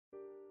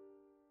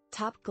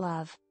Top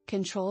Glove,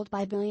 controlled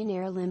by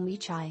billionaire Lim Wee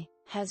Chai,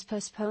 has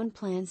postponed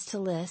plans to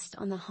list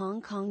on the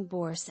Hong Kong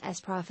bourse as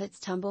profits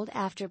tumbled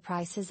after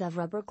prices of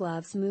rubber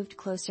gloves moved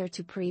closer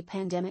to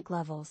pre-pandemic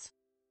levels.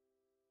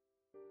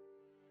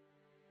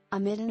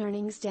 Amid an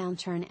earnings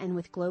downturn and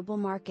with global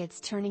markets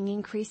turning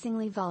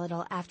increasingly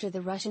volatile after the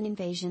Russian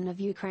invasion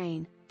of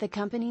Ukraine, the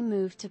company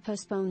moved to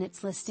postpone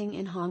its listing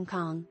in Hong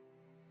Kong.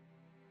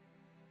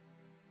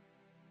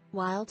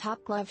 While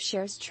Top Glove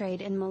shares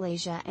trade in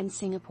Malaysia and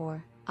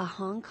Singapore, a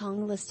Hong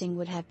Kong listing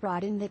would have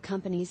broadened the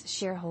company's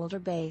shareholder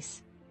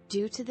base.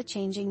 Due to the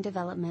changing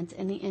development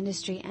in the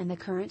industry and the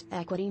current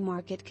equity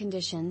market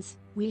conditions,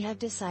 we have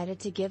decided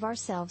to give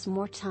ourselves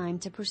more time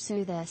to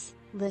pursue this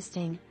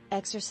listing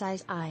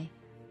exercise.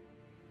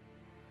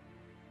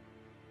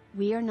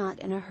 We are not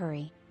in a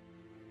hurry.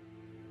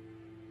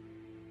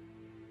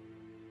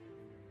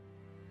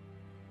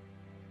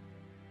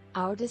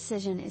 Our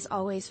decision is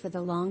always for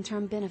the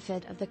long-term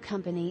benefit of the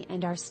company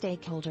and our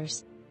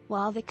stakeholders.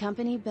 While the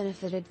company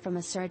benefited from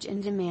a surge in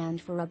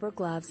demand for rubber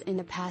gloves in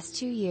the past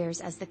 2 years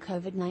as the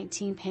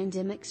COVID-19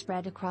 pandemic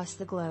spread across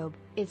the globe,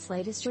 its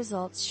latest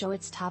results show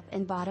its top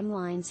and bottom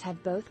lines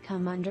have both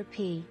come under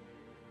P.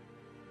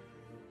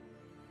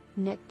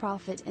 Net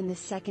profit in the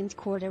second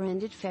quarter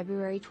ended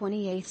February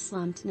 28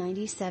 slumped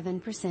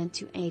 97%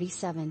 to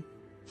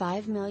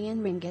 87.5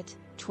 million ringgit,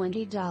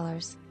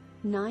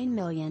 $20.9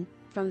 million,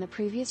 from the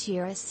previous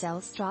year as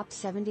sales dropped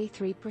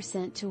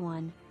 73% to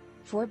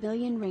 1.4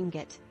 billion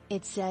ringgit,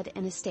 it said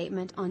in a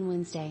statement on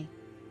Wednesday.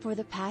 For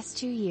the past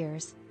 2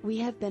 years, we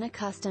have been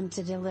accustomed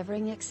to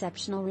delivering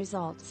exceptional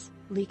results,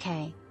 Lee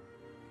K.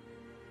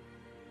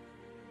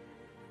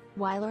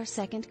 While our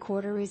second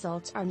quarter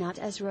results are not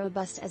as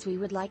robust as we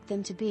would like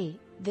them to be,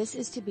 this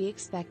is to be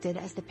expected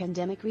as the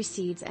pandemic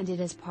recedes and it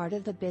is part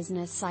of the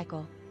business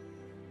cycle.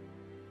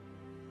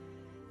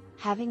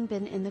 Having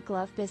been in the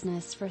glove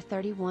business for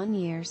 31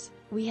 years,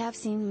 we have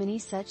seen many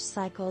such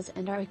cycles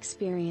and our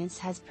experience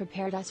has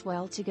prepared us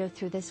well to go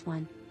through this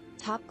one.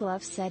 Top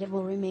Glove said it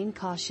will remain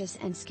cautious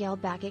and scale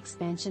back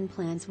expansion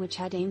plans which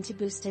had aimed to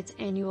boost its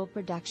annual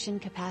production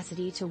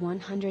capacity to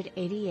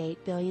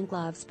 188 billion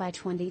gloves by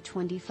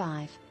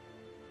 2025.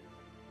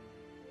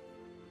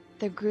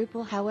 The group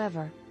will,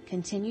 however,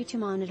 continue to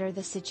monitor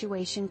the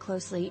situation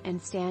closely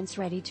and stands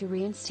ready to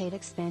reinstate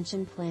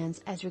expansion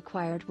plans as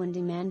required when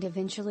demand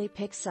eventually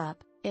picks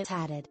up, it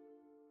added.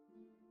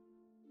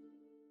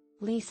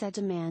 Lee said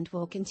demand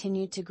will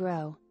continue to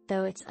grow,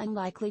 though it's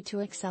unlikely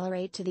to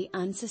accelerate to the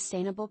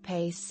unsustainable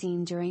pace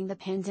seen during the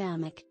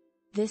pandemic.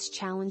 This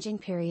challenging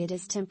period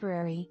is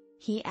temporary,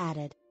 he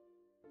added.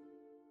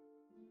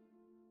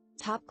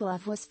 Top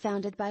Glove was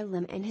founded by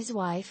Lim and his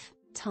wife,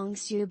 Tong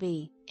Siew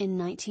Bee, in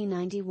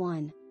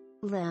 1991.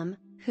 Lim,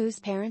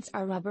 whose parents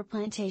are rubber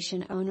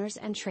plantation owners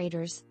and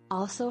traders,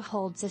 also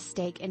holds a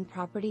stake in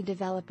property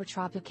developer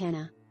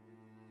Tropicana.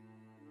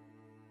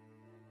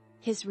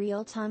 His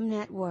real-time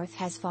net worth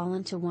has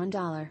fallen to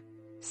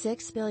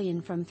 $1.6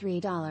 billion from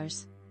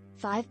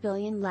 $3.5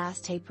 billion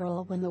last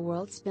April when the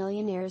world's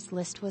billionaires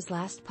list was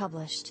last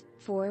published,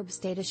 Forbes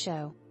data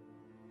show.